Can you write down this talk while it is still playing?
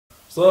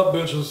What's up,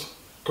 bitches?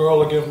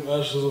 Carl again from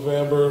Ashes of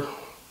Amber,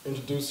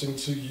 introducing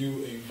to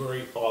you a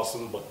very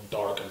awesome but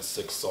dark and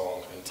sick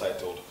song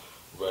entitled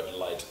Red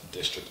Light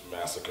District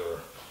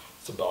Massacre.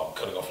 It's about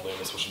cutting off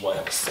limbs, which is why I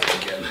have to sing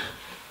again.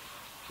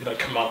 It didn't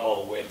come out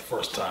all the way the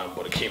first time,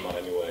 but it came out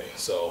anyway.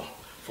 So,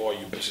 for all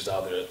you bitches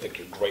out there that think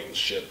you're great and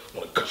shit,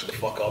 want to cut you the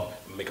fuck up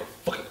and make a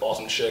fucking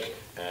awesome chick,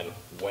 and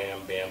wham,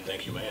 bam,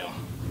 thank you, ma'am.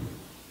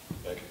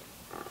 Thank you.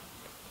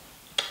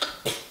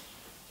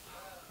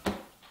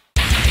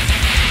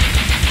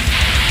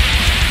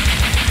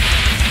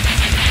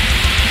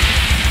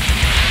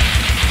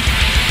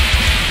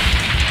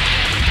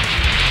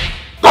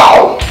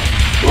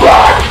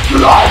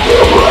 Like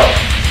a brick,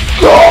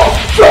 God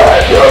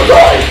save your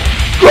life,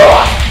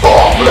 God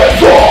open the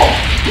door,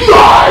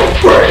 my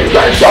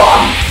creation.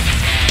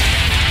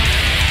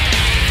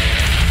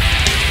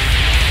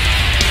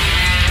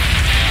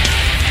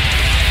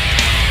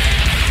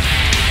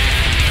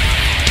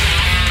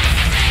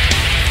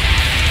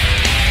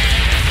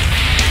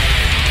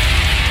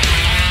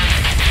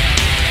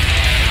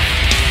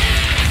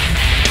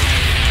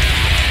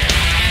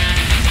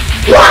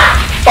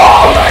 A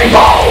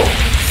rainbow.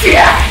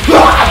 Yeah,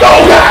 I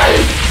don't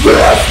hate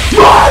this,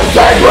 my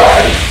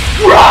sacred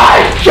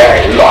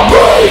writing of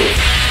me.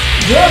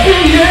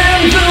 Stepping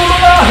into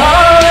my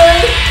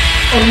heart,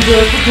 I'm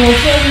just a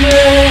close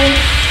man.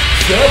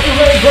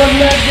 Separate the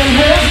neck and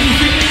hands and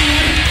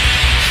feet.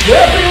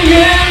 Stepping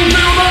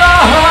into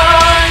my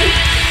heart,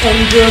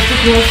 I'm just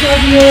a close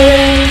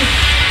man.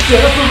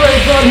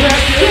 Separate the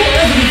neck and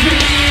hands and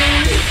feet.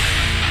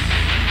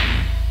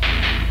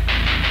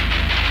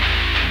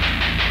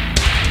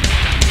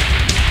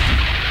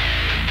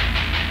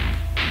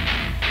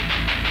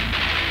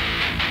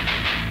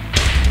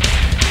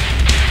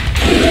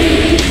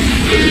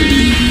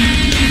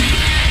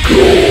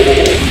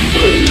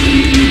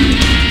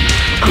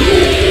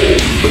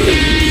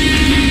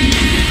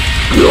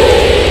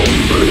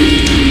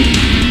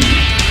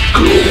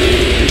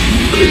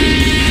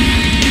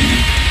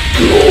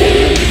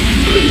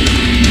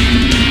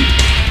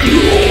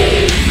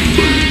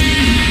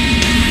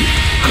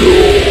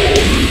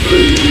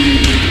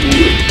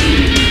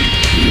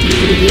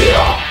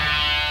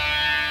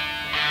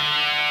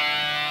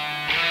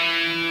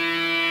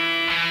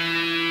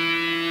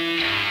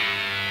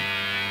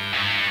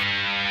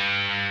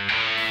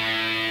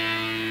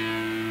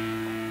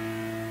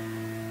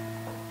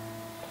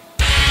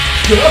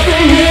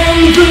 Stepping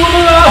into the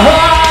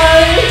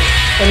light,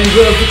 and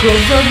just a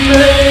close of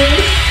me.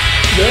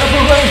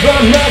 Separate the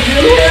neck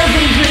and hands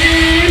and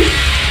feet.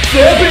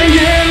 Stepping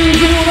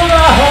into the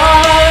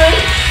light,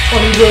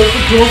 and just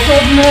a close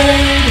of me.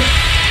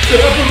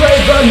 Separate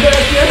the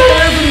neck and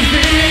hands and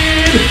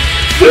feet.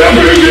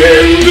 Stepping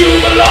into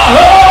the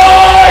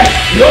light,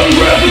 and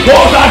just a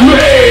close of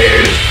me.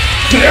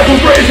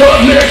 Separate the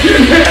neck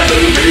and hands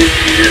and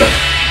feet.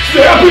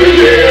 Stepping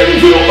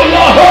into the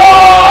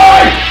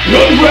light,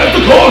 undress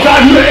the clothes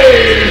I've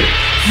made.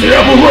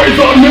 Separate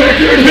the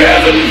naked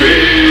hands and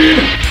feet.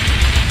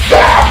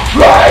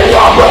 Separate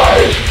the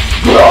face.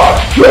 Blood,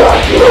 blood,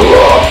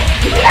 blood.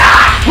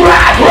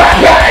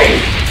 Pain.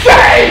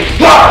 Say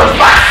her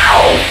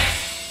mouth.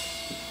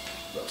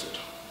 That's it.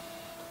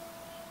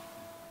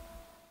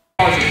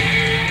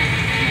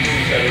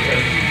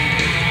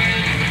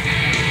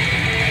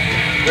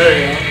 There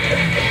you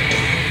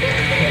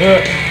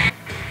go.